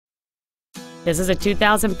This is a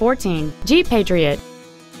 2014 Jeep Patriot.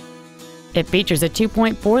 It features a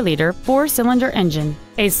 2.4-liter four-cylinder engine,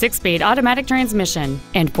 a 6-speed automatic transmission,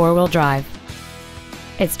 and four-wheel drive.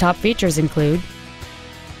 Its top features include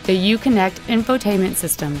the Uconnect infotainment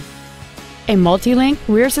system, a multi-link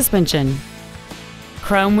rear suspension,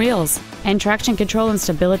 chrome wheels, and traction control and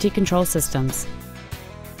stability control systems.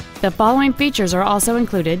 The following features are also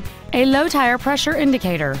included: a low tire pressure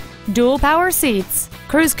indicator, dual power seats,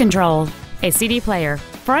 cruise control, a CD player,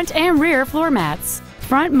 front and rear floor mats,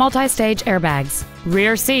 front multi-stage airbags,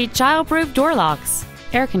 rear seat child-proof door locks,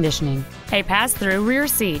 air conditioning, a pass-through rear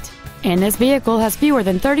seat, and this vehicle has fewer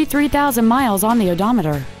than 33,000 miles on the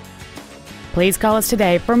odometer. Please call us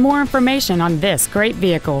today for more information on this great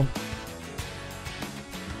vehicle.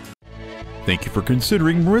 Thank you for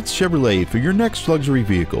considering Moritz Chevrolet for your next luxury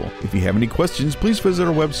vehicle. If you have any questions, please visit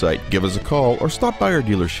our website, give us a call, or stop by our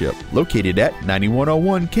dealership located at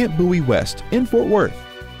 9101 Camp Bowie West in Fort Worth.